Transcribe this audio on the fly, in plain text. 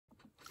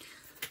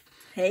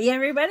Hey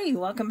everybody,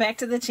 welcome back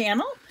to the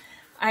channel.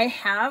 I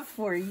have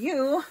for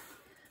you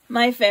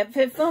my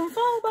FabFitFun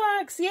fall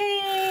box.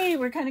 Yay!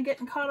 We're kind of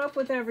getting caught up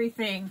with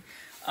everything.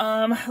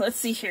 Let's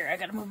see here. I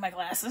gotta move my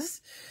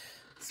glasses.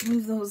 Let's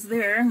move those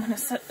there. I'm gonna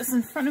set this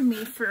in front of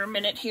me for a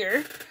minute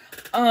here.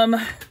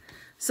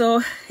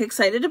 So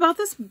excited about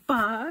this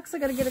box. I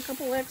gotta get a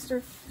couple extra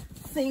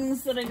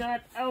things that I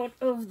got out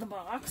of the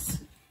box.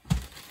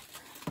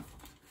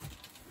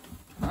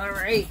 All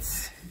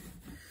right.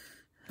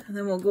 And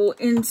then we'll go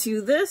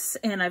into this,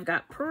 and I've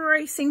got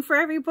pricing for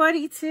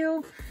everybody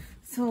too.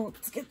 So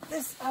let's get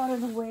this out of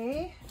the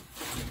way.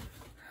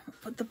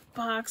 Put the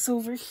box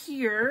over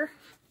here.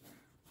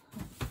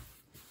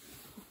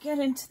 Get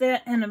into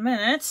that in a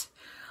minute.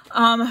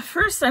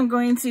 First I'm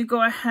going to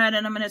go ahead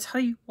and I'm going to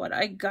tell you what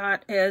I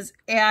got as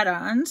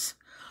add-ons.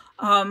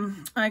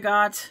 I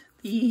got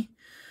the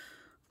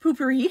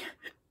Poopery,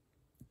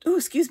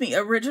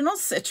 Original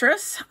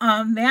Citrus.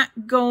 That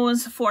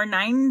goes for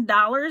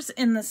 $9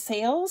 in the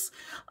sales.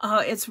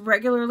 It's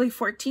regularly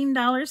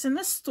 $14 in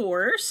the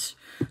stores.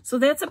 So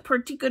that's a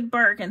pretty good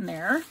bargain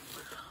there.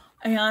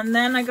 And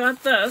then I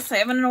got this. I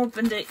haven't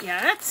opened it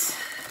yet.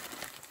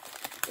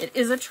 It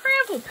is a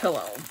travel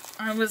pillow.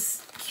 I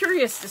was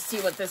curious to see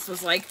what this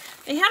was like.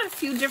 They had a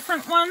few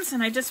different ones,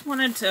 and I just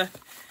wanted to,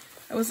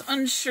 I was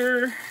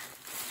unsure.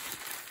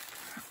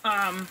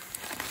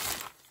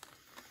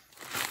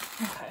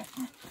 Okay.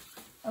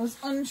 I was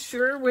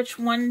unsure which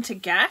one to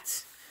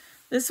get.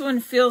 This one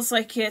feels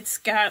like it's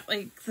got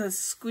like the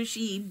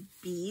squishy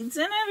beads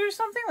in it or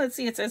something. Let's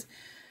see, it says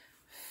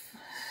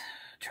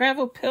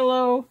travel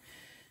pillow,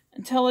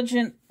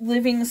 intelligent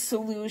living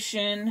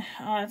solution.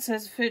 It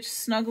says fit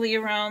snugly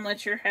around,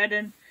 let your head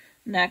and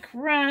neck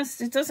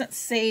rest. It doesn't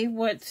say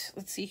what,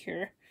 let's see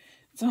here.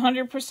 It's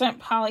 100%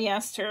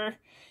 polyester.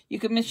 You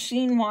can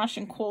machine wash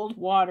in cold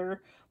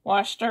water,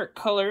 wash dark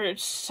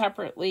colors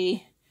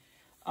separately.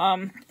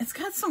 It's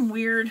got some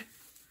weird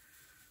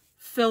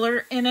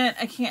filler in it.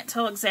 I can't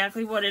tell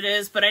exactly what it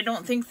is, but I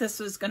don't think this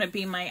was going to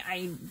be my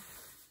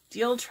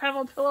ideal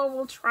travel pillow.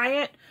 We'll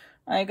try it.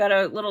 I got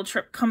a little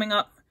trip coming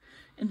up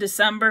in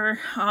December.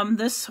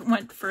 This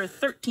went for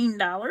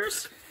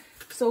 $13.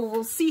 So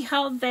we'll see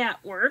how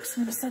that works.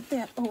 I'm going to set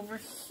that over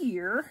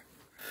here.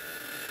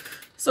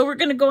 So we're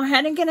going to go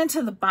ahead and get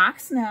into the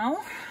box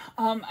now.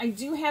 I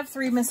do have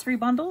 3 mystery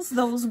bundles.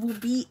 Those will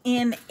be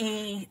in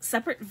a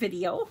separate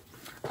video.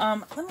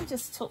 Let me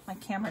just tilt my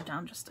camera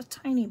down just a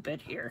tiny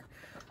bit here.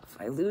 If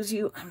I lose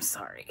you, I'm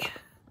sorry.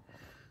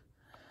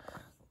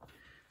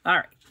 All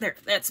right, there,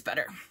 that's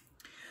better.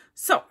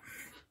 So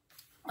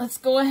let's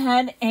go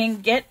ahead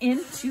and get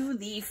into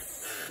the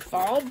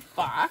fall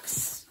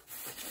box.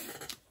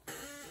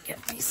 Get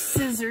my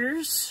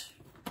scissors.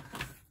 I'm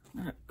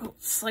gonna go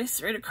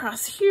slice right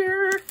across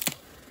here.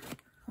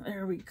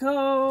 There we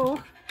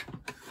go.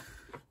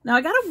 Now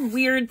I got a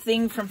weird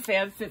thing from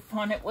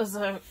FabFitFun. It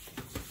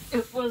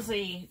was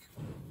a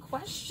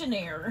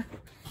questionnaire,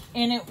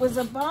 and it was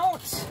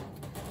about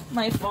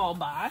my fall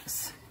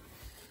box,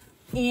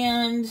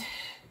 and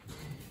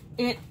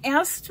it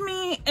asked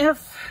me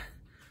if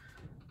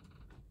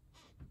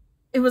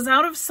it was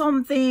out of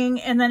something,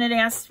 and then it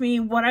asked me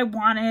what I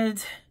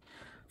wanted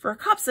for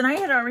cups, and I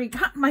had already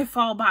gotten my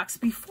fall box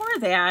before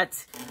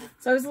that,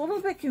 so I was a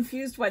little bit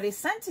confused why they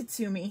sent it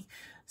to me.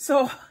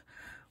 So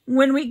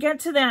when we get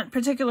to that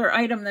particular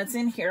item that's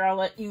in here, I'll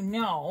let you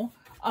know.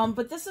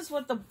 But this is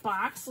what the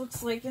box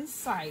looks like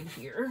inside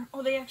here.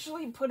 Oh, they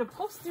actually put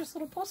there's a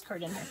little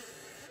postcard in there.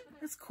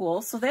 That's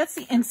cool. So that's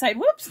the inside.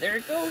 Whoops, there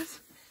it goes.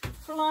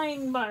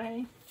 Flying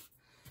by.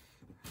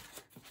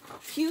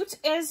 Cute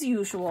as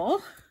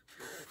usual.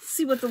 Let's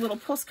see what the little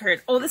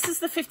postcard. Oh, this is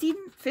the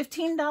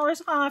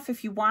 $15 off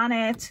if you want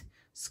it.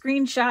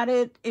 Screenshot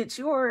it. It's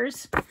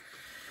yours.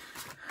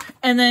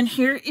 And then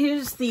here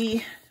is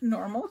the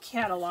normal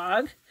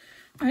catalog.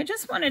 I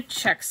just want to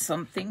check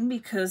something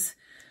because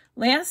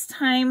last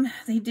time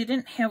they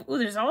didn't have, oh,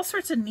 there's all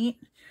sorts of neat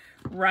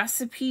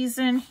recipes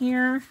in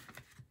here.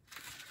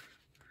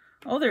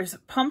 Oh, there's a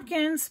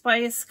pumpkin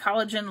spice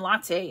collagen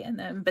latte and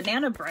then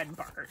banana bread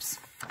bars.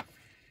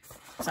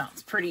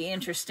 Sounds pretty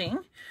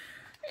interesting.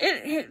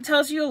 It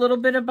tells you a little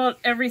bit about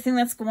everything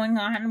that's going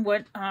on,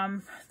 what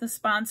the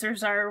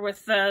sponsors are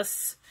with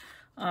this,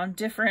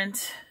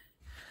 different,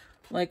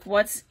 like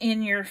what's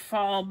in your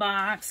fall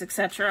box,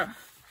 etc.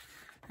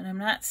 And I'm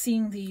not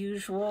seeing the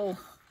usual,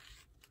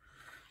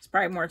 it's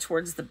probably more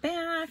towards the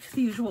back,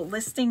 the usual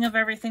listing of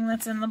everything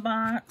that's in the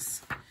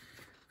box.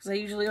 Because I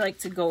usually like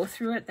to go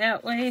through it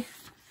that way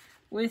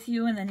with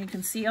you, and then you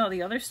can see all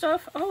the other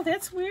stuff. Oh,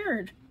 that's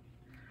weird.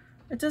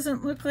 It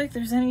doesn't look like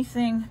there's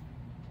anything.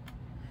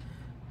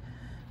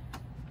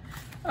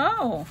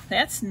 Oh,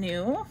 that's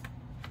new.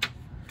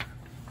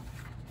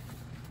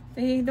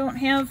 They don't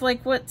have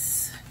like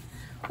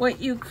what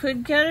you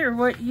could get or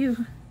what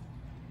you,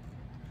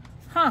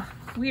 huh,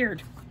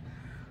 weird.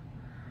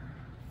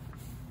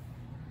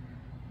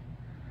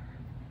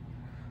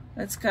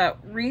 It's got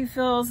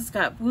refills, it's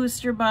got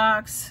booster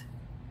box.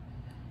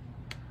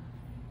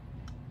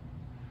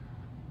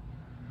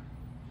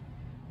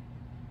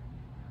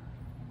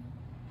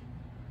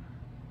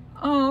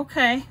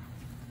 Okay.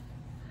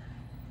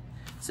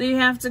 So you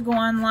have to go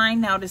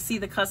online now to see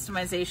the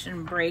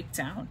customization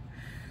breakdown.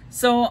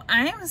 So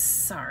I'm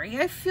sorry,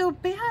 I feel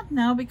bad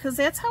now because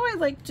that's how I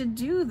like to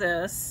do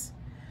this.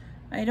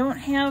 I don't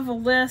have a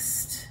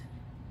list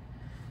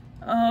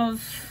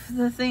of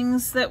the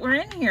things that were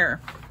in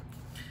here.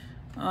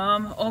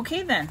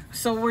 Okay then,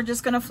 so we're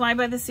just gonna fly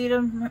by the seat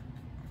of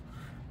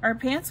our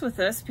pants with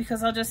this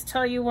because I'll just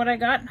tell you what I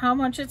got and how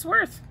much it's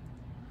worth.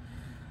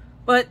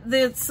 But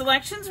the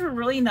selections were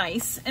really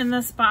nice in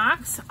this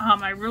box.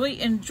 I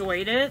really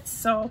enjoyed it.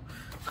 So,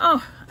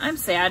 oh, I'm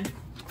sad.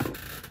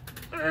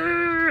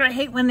 I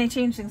hate when they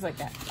change things like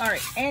that. All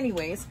right,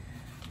 anyways,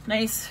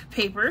 nice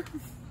paper.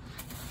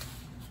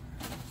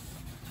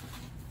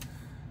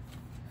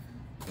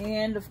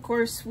 And of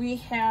course we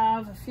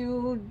have a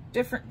few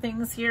different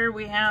things here.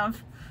 We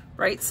have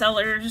Bright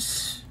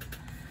Sellers.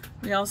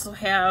 We also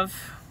have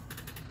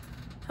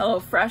Hello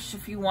Fresh.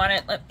 If you want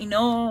it, let me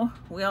know.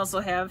 We also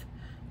have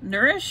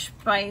Nourish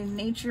by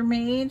Nature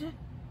Made.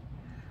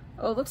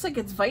 Oh, it looks like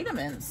it's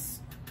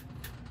vitamins.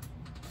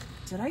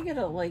 Did I get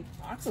a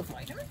box of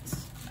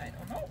vitamins? I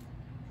don't know.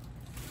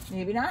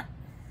 Maybe not.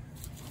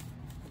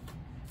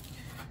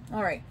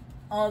 All right.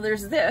 Oh,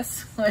 there's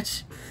this,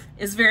 which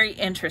is very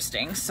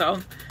interesting.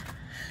 So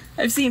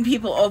I've seen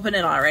people open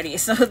it already.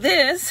 So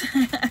this,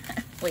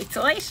 wait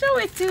till I show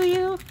it to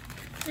you.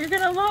 You're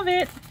gonna love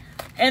it.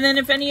 And then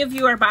if any of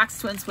you are box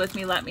twins with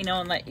me, let me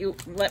know and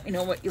let me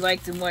know what you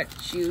liked and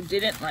what you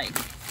didn't like.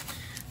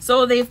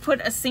 So they've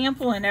put a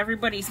sample in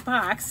everybody's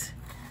box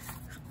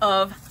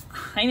of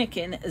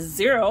Heineken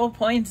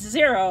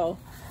 0.0.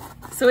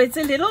 So it's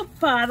a little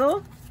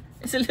bottle.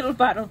 It's a little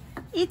bottle.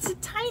 It's a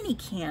tiny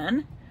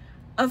can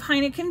of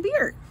Heineken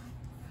beer,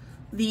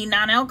 the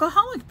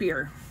non-alcoholic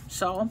beer.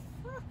 So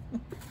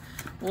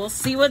we'll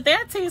see what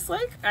that tastes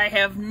like. I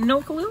have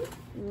no clue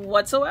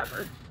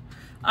whatsoever.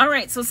 All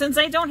right, so since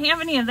I don't have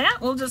any of that,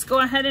 we'll just go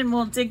ahead and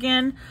we'll dig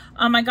in.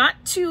 I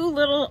got two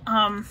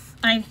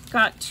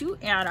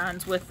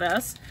add-ons with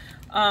this.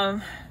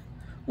 One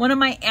of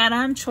my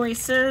add-on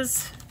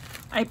choices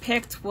I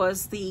picked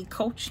was the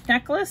Coach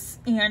necklace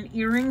and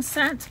earring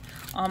set.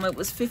 It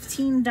was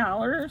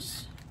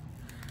 $15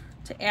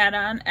 to add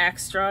on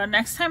extra.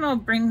 Next time I'll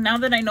bring, now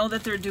that I know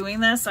that they're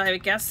doing this, I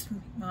guess,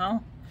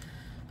 well,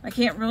 I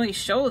can't really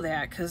show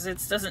that because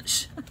it doesn't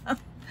show.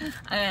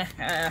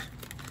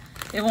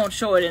 It won't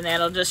show it in that.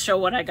 It'll just show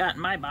what I got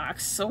in my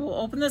box. So we'll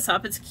open this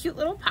up. It's a cute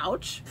little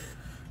pouch.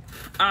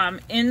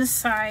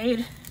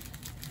 Inside,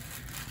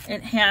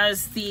 it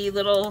has the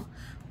little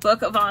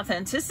book of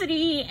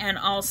authenticity, and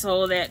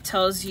also that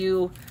tells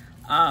you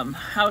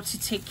how to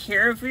take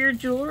care of your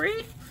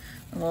jewelry.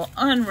 And we'll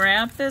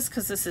unwrap this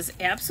because this is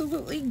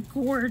absolutely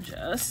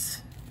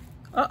gorgeous.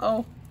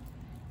 Uh-oh.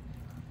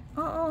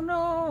 Uh-oh,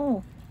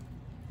 no.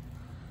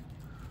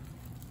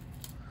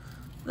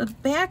 The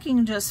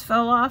backing just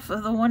fell off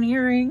of the one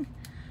earring,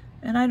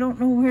 and I don't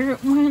know where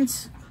it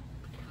went.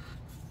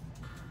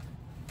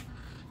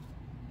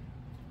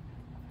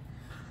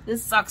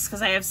 This sucks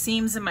because I have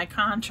seams in my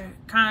concrete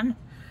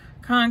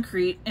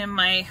in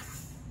my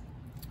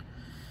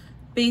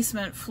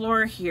basement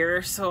floor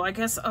here, so I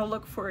guess I'll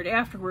look for it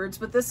afterwards.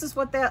 But this is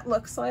what that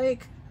looks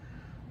like.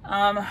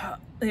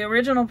 The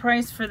original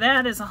price for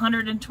that is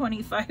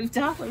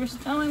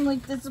 $125. Now I'm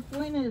like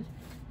disappointed.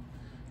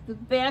 The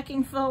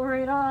backing fell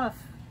right off.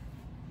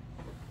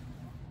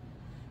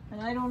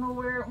 And I don't know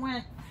where it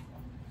went.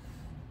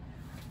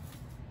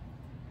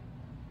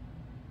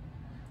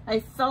 I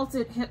felt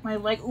it hit my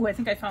leg. Oh, I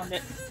think I found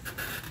it.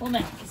 Hold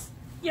on.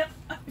 Yep,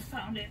 I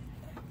found it.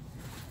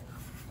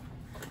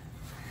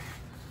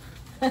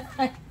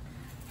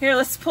 Here,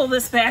 let's pull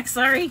this back.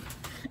 Sorry.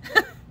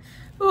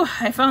 Ooh,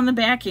 I found the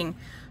backing.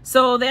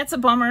 So that's a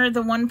bummer.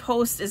 The one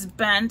post is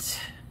bent.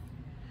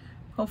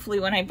 Hopefully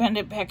when I bend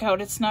it back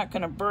out, it's not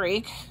going to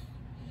break.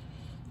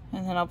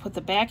 And then I'll put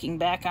the backing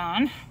back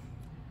on.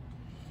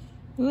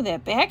 Ooh,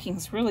 that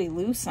backing's really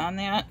loose on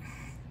that.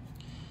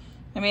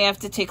 I may have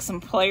to take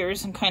some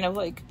pliers and kind of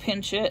like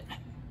pinch it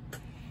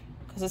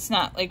because it's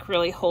not like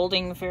really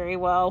holding very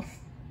well.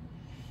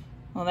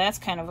 Well, that's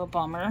kind of a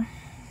bummer.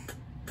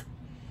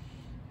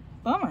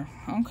 Bummer.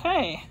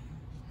 Okay.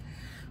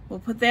 We'll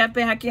put that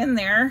back in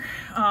there.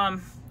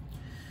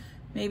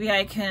 Maybe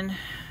I can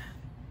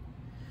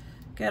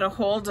get a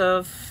hold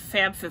of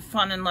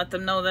FabFitFun and let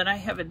them know that I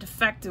have a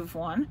defective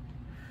one.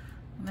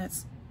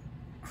 That's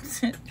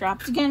it.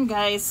 Dropped again,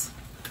 guys.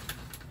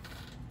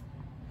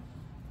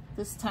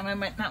 This time I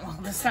might not. Well,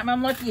 this time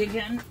I'm lucky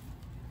again.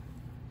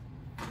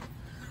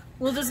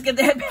 We'll just get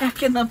that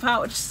back in the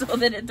pouch so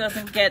that it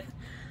doesn't get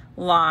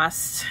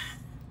lost.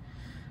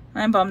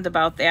 I'm bummed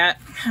about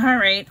that. All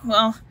right,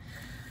 well,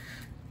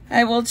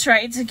 I will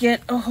try to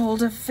get a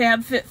hold of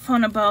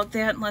FabFitFun about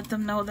that and let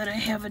them know that I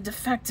have a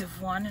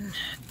defective one, and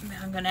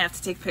I'm gonna have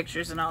to take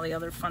pictures and all the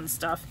other fun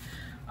stuff.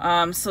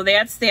 So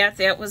that's that.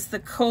 That was the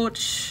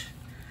Coach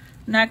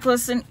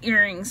necklace and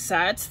earring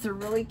set. They're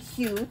really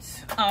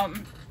cute.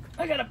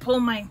 I gotta pull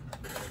my...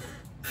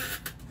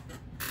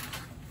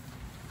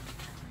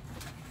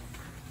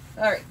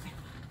 All right.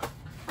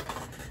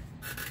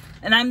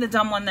 And I'm the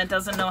dumb one that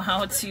doesn't know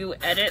how to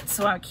edit,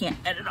 so I can't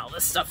edit all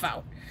this stuff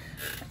out.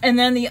 And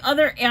then the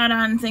other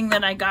add-on thing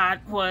that I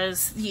got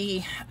was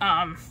the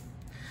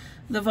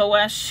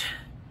Voesh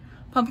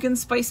pumpkin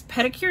spice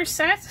pedicure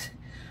set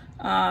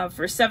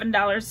for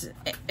 $7.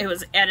 It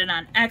was added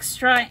on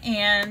extra,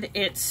 and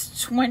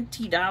it's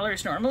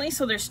 $20 normally.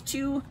 So there's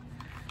two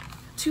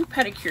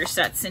pedicure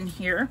sets in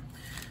here,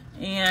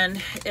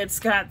 and it's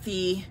got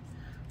the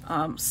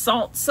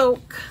salt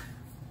soak,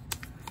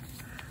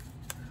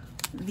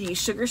 the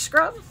sugar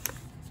scrub,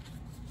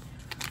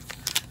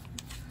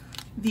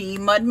 the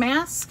mud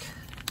mask,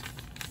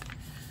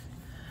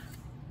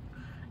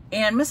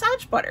 and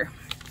massage butter.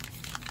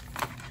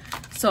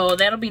 So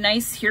that'll be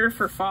nice here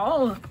for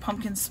fall,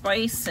 pumpkin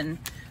spice, and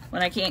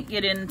when I can't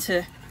get in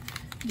to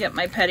get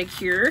my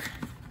pedicure.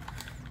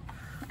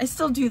 I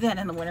still do that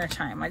in the winter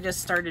time. I just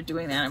started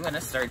doing that. I'm going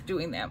to start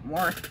doing that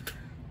more.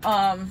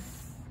 All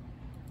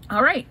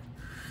right.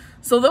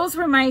 So those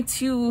were my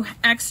 2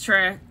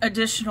 extra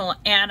additional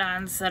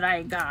add-ons that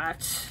I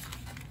got.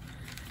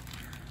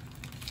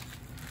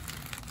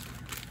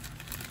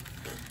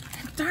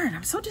 Darn,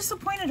 I'm so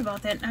disappointed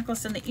about that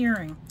necklace and the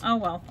earring. Oh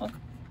well. Okay.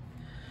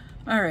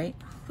 All right,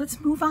 let's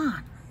move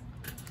on.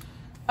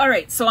 All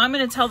right, so I'm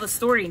going to tell the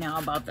story now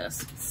about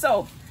this.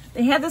 So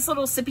they had this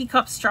little sippy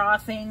cup straw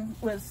thing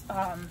with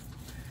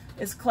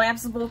this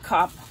collapsible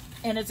cup,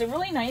 and it's a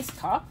really nice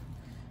cup.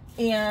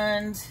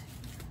 And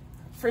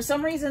for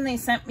some reason, they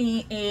sent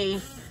me a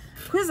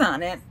quiz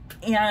on it,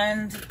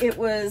 and it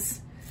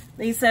was,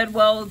 they said,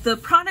 well, the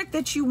product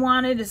that you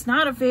wanted is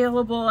not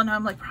available. And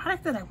I'm like,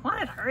 product that I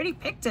wanted, I already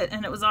picked it,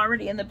 and it was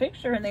already in the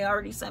picture, and they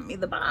already sent me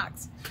the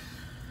box.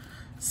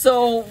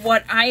 So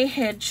what I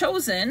had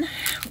chosen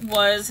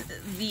was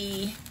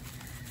the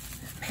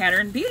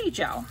Pattern Beauty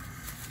Gel.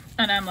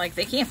 And I'm like,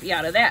 they can't be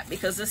out of that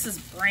because this is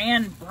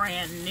brand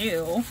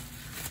new.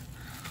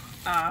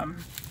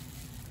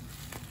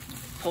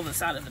 Pull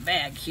this out of the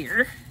bag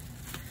here.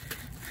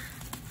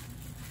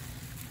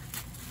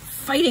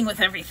 Fighting with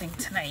everything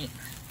tonight.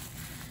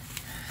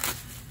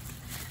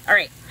 All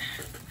right.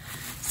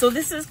 So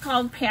this is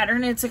called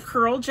Pattern. It's a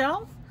curl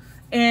gel.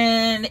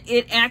 And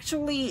it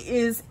actually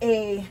is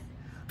a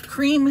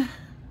cream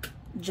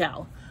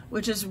gel,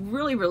 which is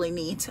really, really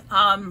neat.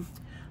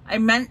 I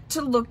meant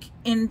to look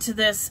into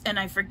this, and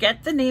I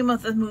forget the name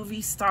of the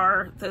movie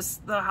star,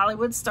 the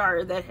Hollywood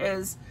star that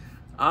has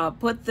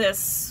put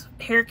this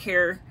hair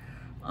care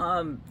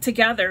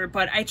together,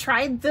 but I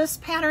tried this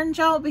Pattern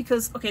gel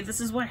because, okay,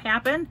 this is what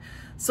happened.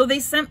 So they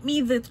sent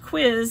me the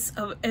quiz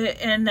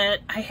and that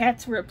I had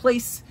to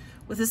replace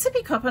with a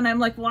sippy cup, and I'm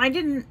like, well,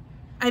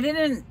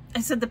 I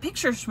said, the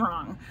picture's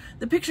wrong.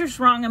 The picture's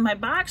wrong in my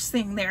box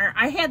thing there.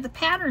 I had the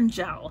Pattern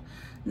gel,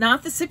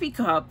 not the sippy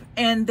cup.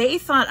 And they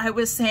thought I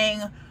was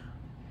saying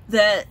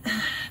that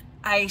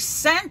I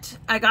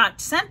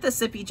got sent the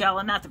sippy gel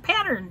and not the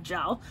Pattern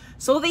gel.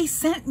 So they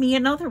sent me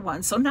another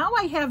one. So now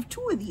I have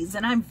 2 of these,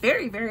 and I'm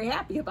very, very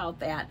happy about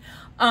that.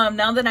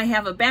 Now that I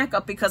have a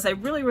backup, because I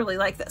really, really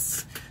like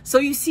this. So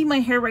you see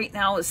my hair right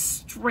now is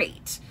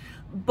straight.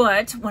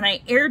 But when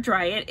I air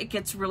dry it, it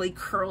gets really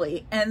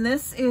curly. And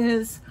this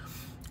is,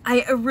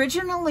 I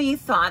originally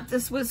thought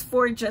this was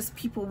for just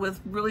people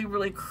with really,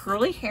 really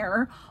curly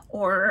hair,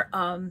 or,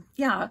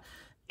 yeah.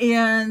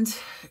 And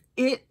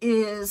it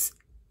is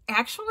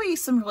actually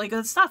some really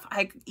good stuff.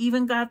 I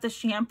even got the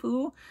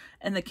shampoo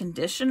and the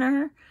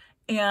conditioner,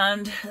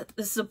 and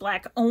this is a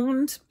Black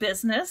owned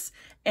business,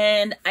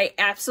 and I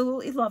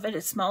absolutely love it.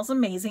 It smells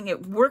amazing.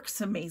 It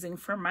works amazing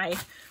for my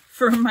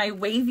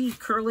wavy,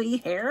 curly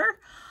hair.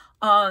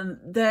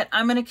 That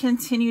I'm going to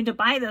continue to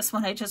buy this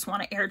when I just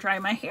want to air dry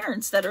my hair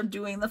instead of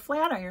doing the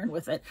flat iron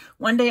with it.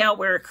 One day I'll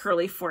wear it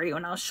curly for you,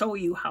 and I'll show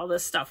you how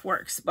this stuff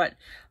works. But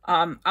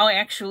I'll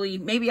actually,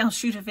 maybe I'll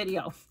shoot a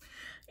video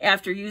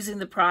after using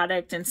the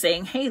product and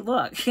saying, hey,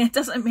 look, it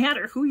doesn't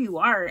matter who you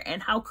are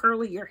and how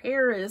curly your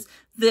hair is,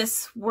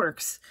 this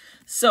works.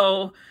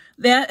 So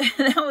that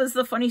was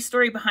the funny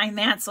story behind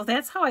that. So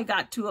that's how I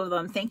got 2 of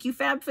them. Thank you,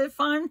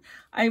 FabFitFun.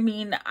 I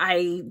mean,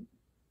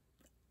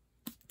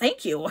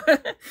 thank you.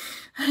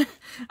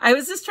 I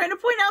was just trying to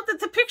point out that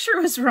the picture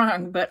was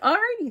wrong, but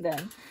alrighty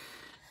then.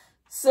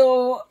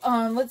 So,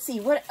 let's see,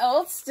 what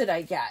else did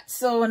I get?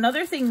 So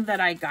another thing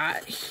that I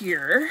got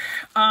here,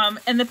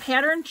 and the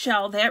Pattern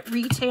gel, that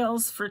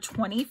retails for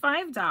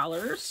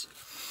 $25.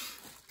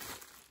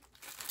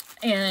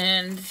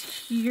 And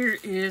here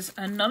is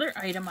another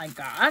item I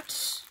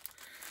got.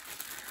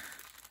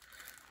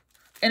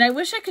 And I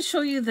wish I could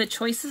show you the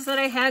choices that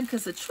I had,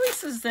 because the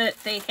choices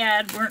that they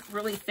had weren't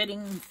really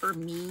fitting for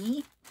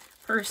me,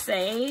 per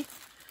se.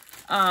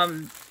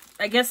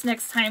 I guess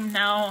next time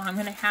now I'm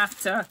going to have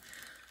to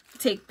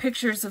take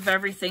pictures of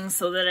everything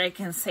so that I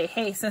can say,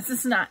 hey, since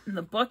it's not in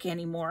the book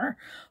anymore.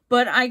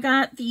 But I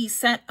got the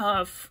set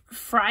of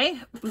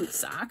Fry boot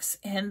socks,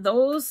 and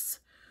those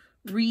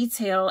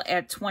retail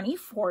at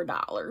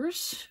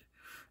 $24.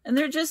 And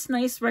they're just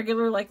nice,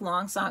 regular, like,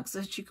 long socks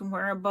that you can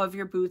wear above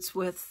your boots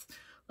with,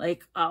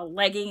 like,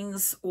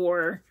 leggings,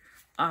 or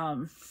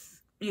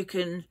you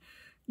can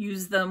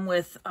use them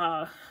with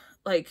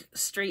like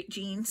straight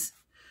jeans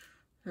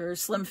or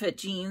slim fit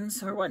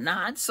jeans or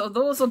whatnot. So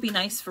those will be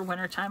nice for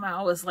wintertime. I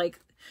always like,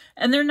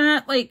 and they're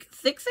not like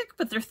thick,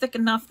 but they're thick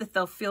enough that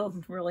they'll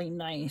feel really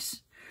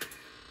nice.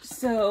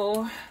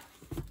 So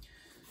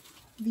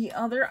the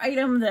other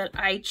item that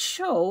I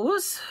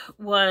chose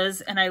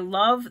was, and I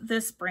love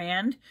this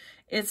brand,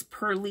 it's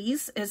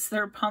Perlice. It's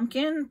their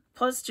pumpkin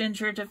plus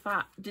ginger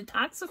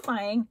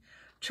detoxifying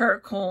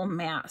charcoal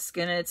mask.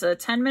 And it's a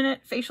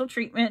 10-minute facial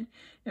treatment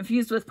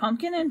infused with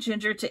pumpkin and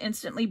ginger to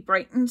instantly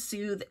brighten,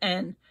 soothe,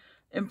 and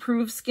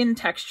improve skin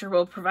texture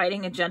while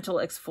providing a gentle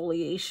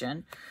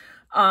exfoliation.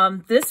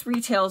 This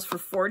retails for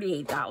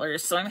 $48,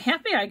 so I'm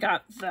happy I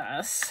got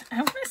this. I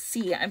want to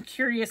see. I'm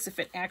curious if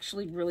it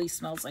actually really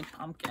smells like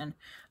pumpkin.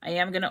 I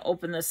am going to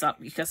open this up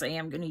because I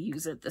am going to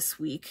use it this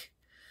week.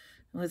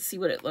 Let's see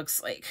what it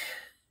looks like.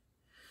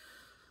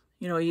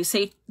 You know,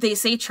 they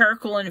say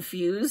charcoal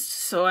infused,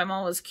 so I'm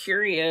always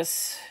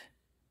curious.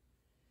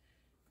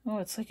 Oh,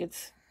 it's like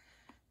it's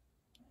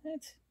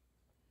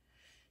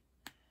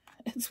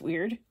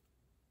weird.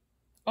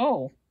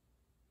 Oh.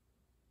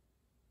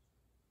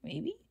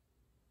 Maybe?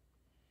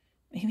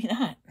 Maybe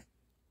not.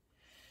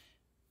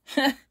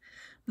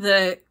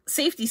 The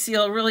safety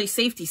seal really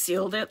safety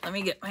sealed it. Let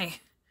me get my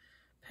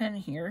pen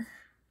here.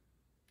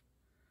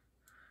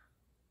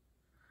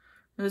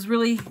 It was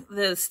really,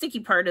 the sticky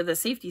part of the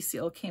safety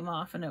seal came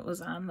off and it was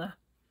on the,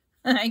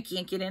 I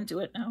can't get into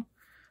it now.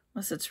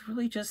 Unless it's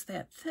really just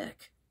that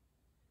thick.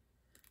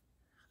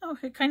 Oh,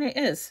 it kind of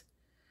is.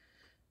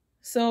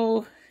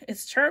 So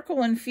it's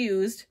charcoal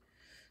infused,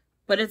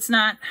 but it's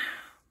not.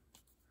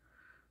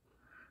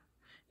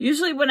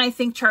 Usually when I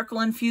think charcoal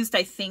infused,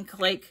 I think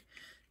like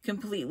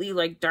completely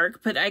like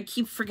dark, but I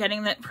keep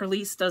forgetting that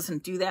Perlice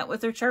doesn't do that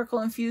with their charcoal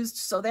infused.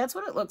 So that's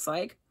what it looks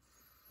like.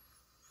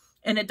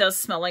 And it does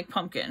smell like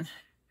pumpkin.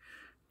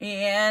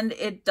 And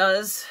it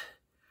does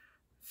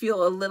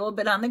feel a little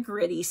bit on the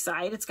gritty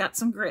side. It's got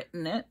some grit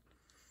in it.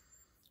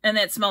 And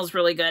that smells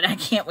really good. I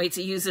can't wait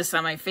to use this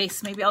on my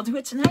face. Maybe I'll do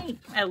it tonight.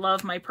 I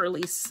love my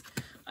Perlice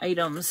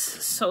items.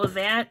 So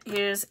that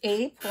is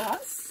a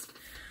plus.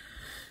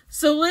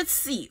 So let's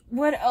see,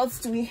 what else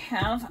do we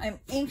have? I'm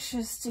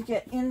anxious to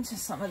get into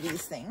some of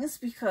these things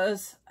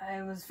because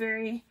I was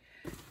very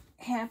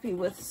happy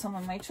with some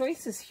of my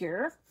choices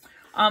here.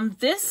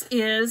 This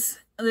is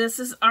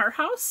Our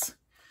House,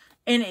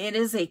 and it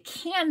is a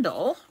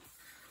candle.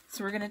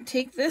 So we're going to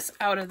take this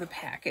out of the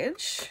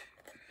package.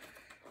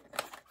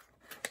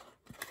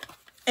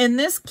 And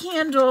this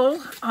candle,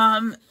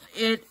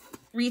 it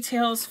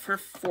retails for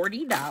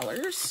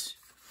 $40.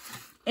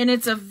 And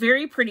it's a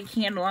very pretty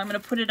candle. I'm going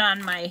to put it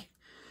on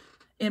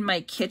in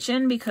my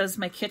kitchen because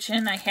my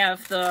kitchen, I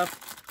have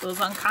those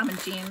Uncommon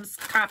Gems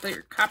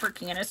copper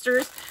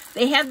canisters.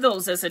 They had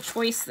those as a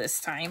choice this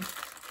time.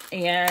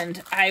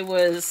 And I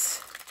wasn't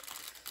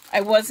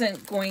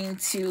going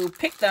to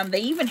pick them.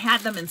 They even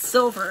had them in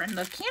silver. And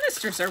the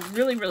canisters are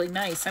really, really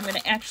nice. I'm going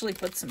to actually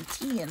put some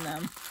tea in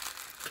them.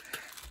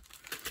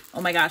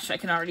 Oh my gosh, I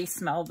can already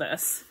smell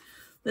this.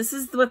 This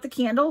is what the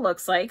candle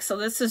looks like. So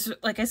this is,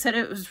 like I said,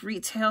 it was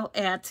retail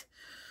at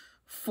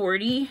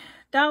 $40.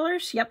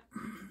 Yep.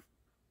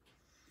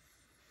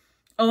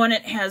 Oh, and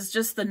it has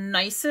just the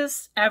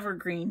nicest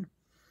evergreen.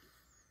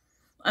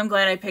 I'm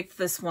glad I picked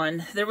this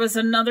one. There was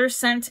another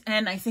scent,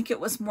 and I think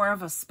it was more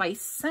of a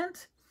spice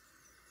scent.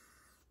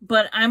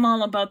 But I'm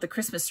all about the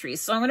Christmas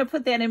trees. So I'm going to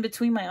put that in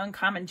between my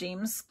Uncommon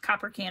Gems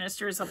copper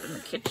canisters up in the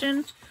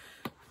kitchen.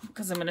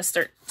 Because I'm going to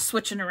start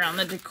switching around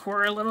the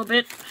decor a little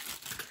bit.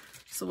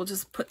 So we'll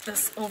just put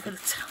this over the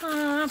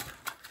top.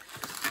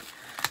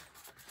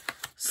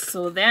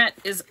 So that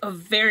is a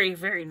very,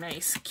 very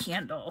nice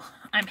candle.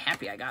 I'm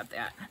happy I got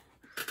that.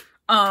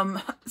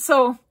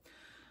 So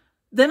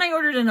then I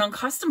ordered an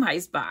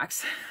uncustomized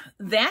box.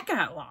 That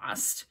got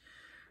lost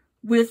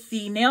with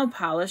the nail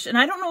polish. And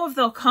I don't know if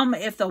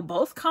they'll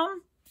both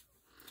come.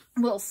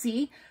 We'll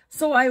see.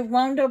 So they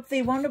wound up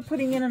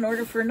putting in an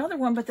order for another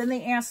one, but then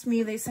they asked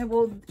me, they said,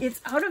 well, it's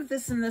out of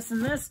this and this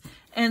and this.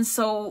 And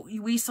so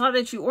we saw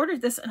that you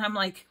ordered this, and I'm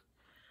like,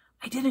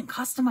 I didn't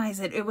customize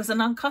it. It was an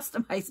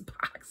uncustomized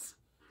box.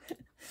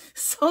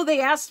 So they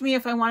asked me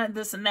if I wanted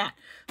this and that.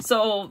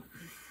 So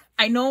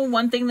I know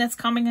one thing that's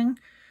coming in,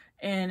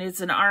 and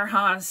it's an Our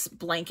House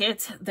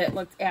blanket that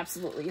looked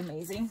absolutely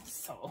amazing.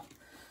 So,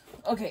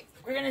 okay,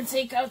 we're going to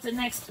take out the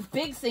next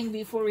big thing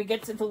before we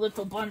get to the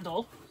little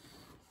bundle.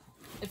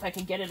 If I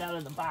can get it out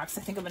of the box.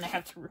 I think I'm going to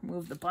have to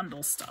remove the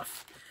bundle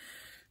stuff.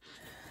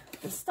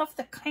 The stuff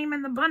that came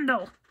in the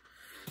bundle.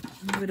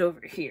 Move it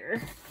over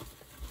here.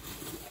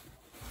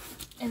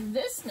 And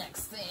this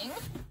next thing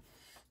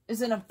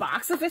is in a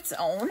box of its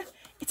own.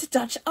 It's a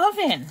Dutch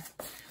oven.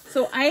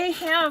 So I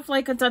have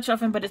like a Dutch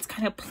oven, but it's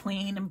kind of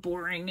plain and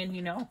boring and,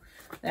 you know,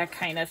 that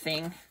kind of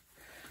thing.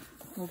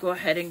 We'll go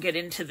ahead and get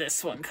into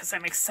this one because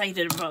I'm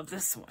excited about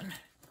this one.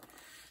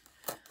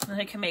 And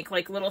I can make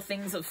like little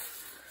things of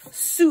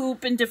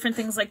soup and different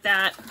things like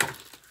that.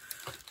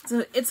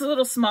 So it's a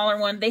little smaller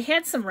one. They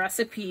had some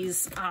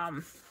recipes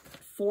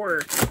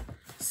for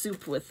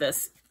soup with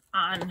this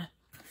on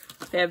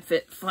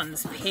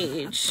FabFitFun's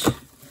page.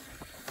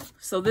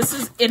 So this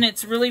is, and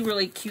it's really,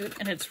 really cute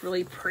and it's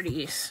really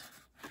pretty.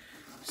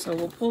 So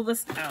we'll pull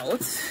this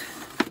out.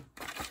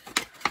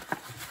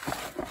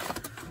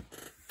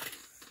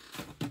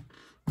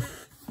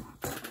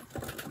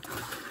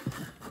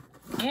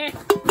 Yeah.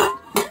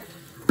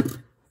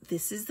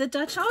 This is the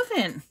Dutch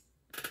oven.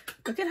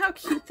 Look at how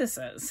cute this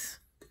is.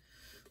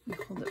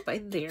 Hold it by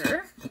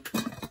there.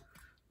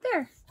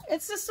 There.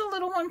 It's just a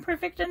little one,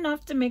 perfect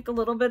enough to make a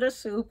little bit of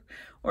soup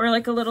or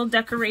like a little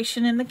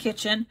decoration in the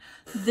kitchen.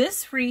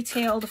 This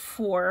retailed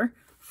for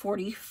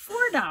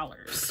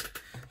 $44.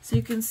 So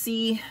you can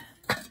see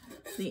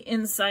the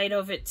inside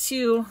of it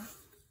too,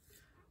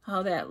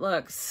 how that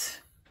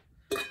looks.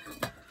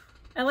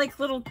 I like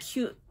little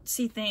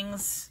cutesy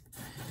things.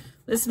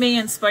 This may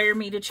inspire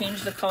me to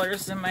change the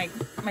colors in my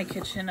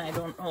kitchen. I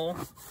don't know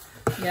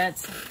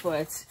yet,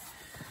 but...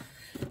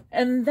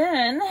 And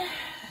then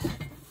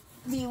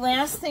the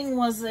last thing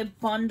was a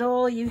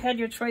bundle. You had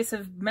your choice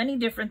of many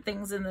different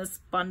things in this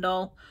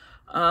bundle.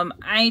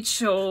 I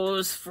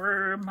chose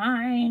for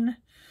mine,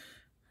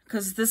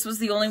 because this was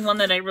the only one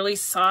that I really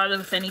saw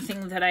with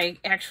anything that I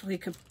actually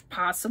could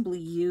possibly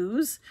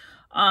use.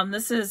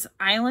 This is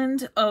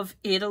Island of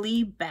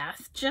Italy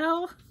bath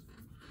gel.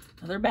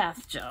 Another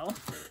bath gel.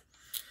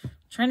 I'm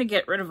trying to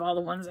get rid of all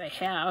the ones I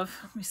have.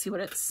 Let me see what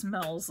it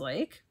smells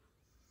like.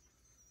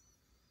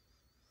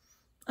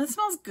 It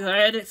smells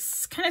good. It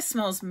kind of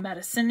smells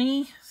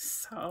medicine-y,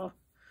 so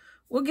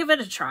we'll give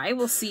it a try.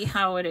 We'll see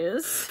how it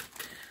is.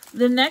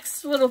 The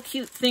next little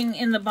cute thing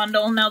in the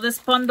bundle, now this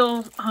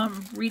bundle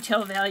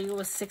retail value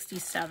was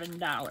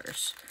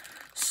 $67.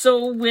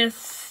 So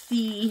with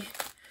the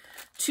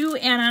 2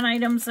 add-on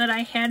items that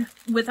I had,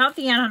 without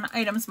the add-on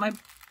items, my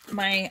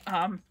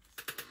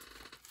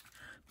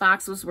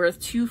box was worth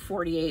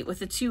 $248. With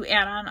the 2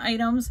 add-on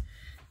items,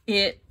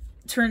 it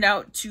turned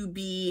out to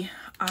be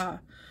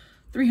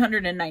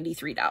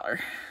 $393.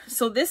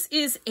 So this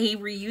is a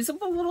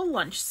reusable little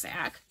lunch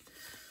sack.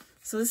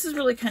 So this is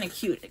really kind of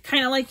cute.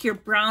 Kind of like your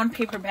brown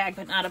paper bag,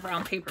 but not a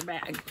brown paper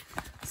bag.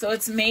 So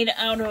it's made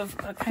out of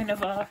a kind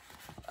of a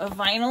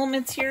vinyl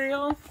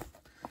material.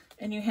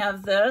 And you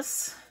have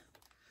this.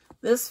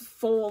 This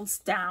folds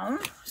down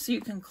so you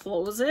can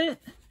close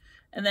it.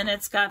 And then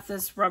it's got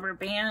this rubber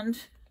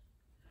band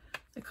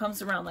that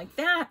comes around like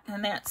that,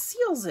 and that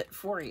seals it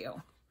for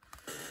you.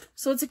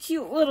 So it's a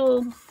cute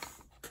little,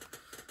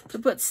 to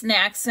put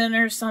snacks in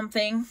or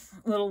something,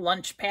 little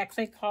lunch pack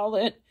they call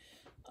it.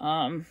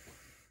 Hand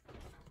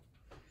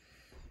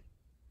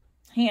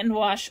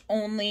wash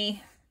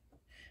only,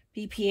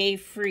 BPA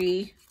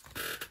free.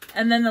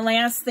 And then the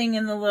last thing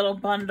in the little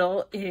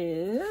bundle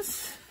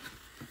is,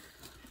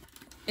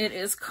 it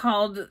is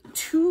called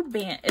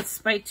it's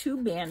by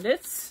Two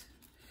Bandits.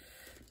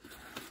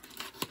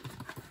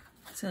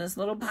 It's in this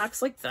little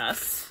box like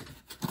this.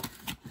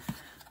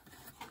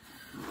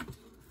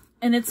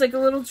 And it's like a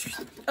little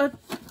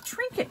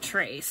trinket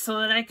tray so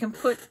that I can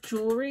put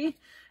jewelry.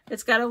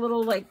 It's got a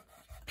little like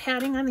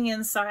padding on the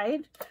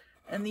inside,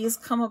 and these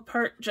come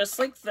apart just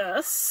like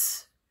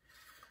this.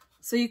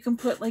 So you can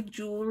put like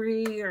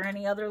jewelry or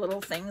any other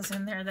little things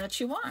in there that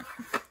you want.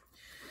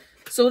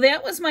 So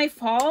that was my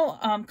fall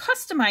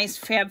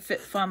customized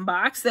FabFitFun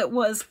box that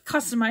was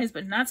customized,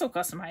 but not so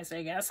customized,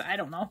 I guess. I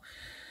don't know.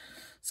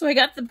 So I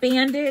got the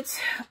Bandit,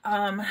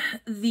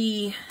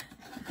 the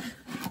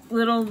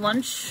little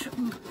lunch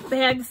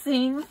bag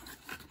thing,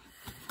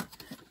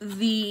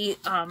 the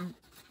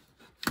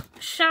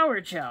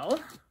shower gel,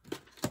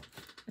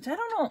 which I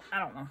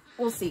don't know.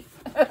 We'll see.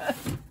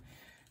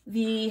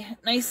 The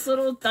nice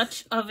little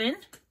Dutch oven.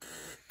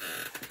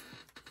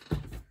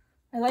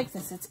 I like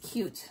this. It's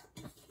cute.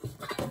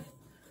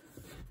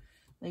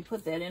 They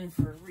put that in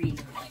for a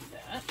reason like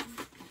that.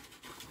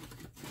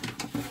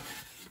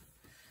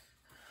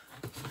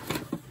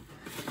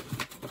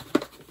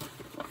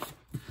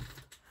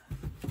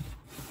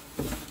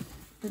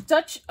 The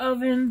Dutch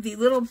oven, the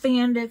little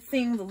Bandit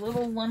thing, the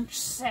little lunch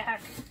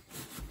sack.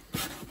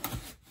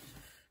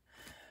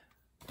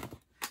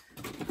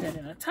 Put that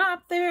in the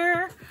top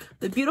there.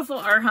 The beautiful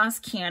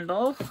Arhas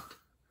candle.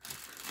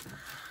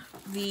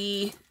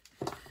 The,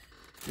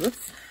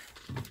 whoops.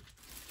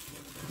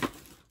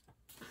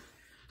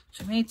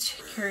 Which I may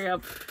carry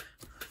up.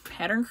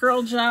 Pattern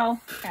curl gel.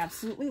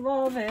 Absolutely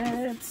love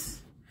it.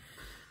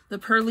 The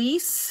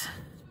Perlice.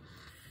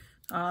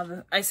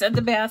 I said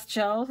the bath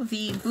gel,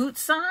 the boot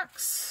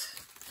socks,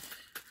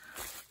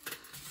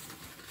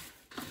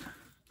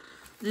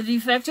 the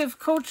defective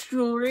Coach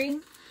jewelry,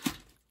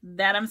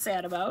 that I'm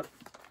sad about,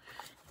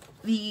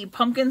 the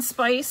pumpkin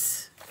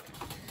spice,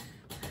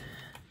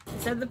 I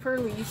said the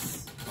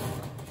Perlice,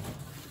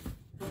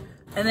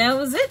 and that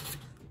was it.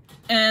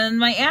 And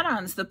my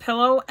add-ons, the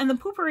pillow and the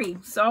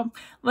poopery. So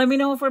let me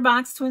know if we're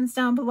box twins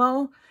down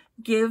below.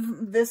 Give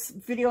this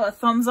video a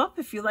thumbs up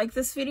if you like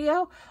this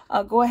video.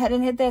 Go ahead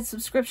and hit that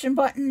subscription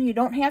button. You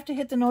don't have to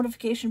hit the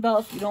notification bell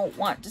if you don't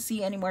want to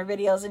see any more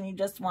videos and you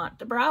just want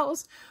to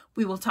browse.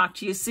 We will talk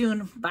to you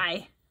soon.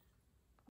 Bye.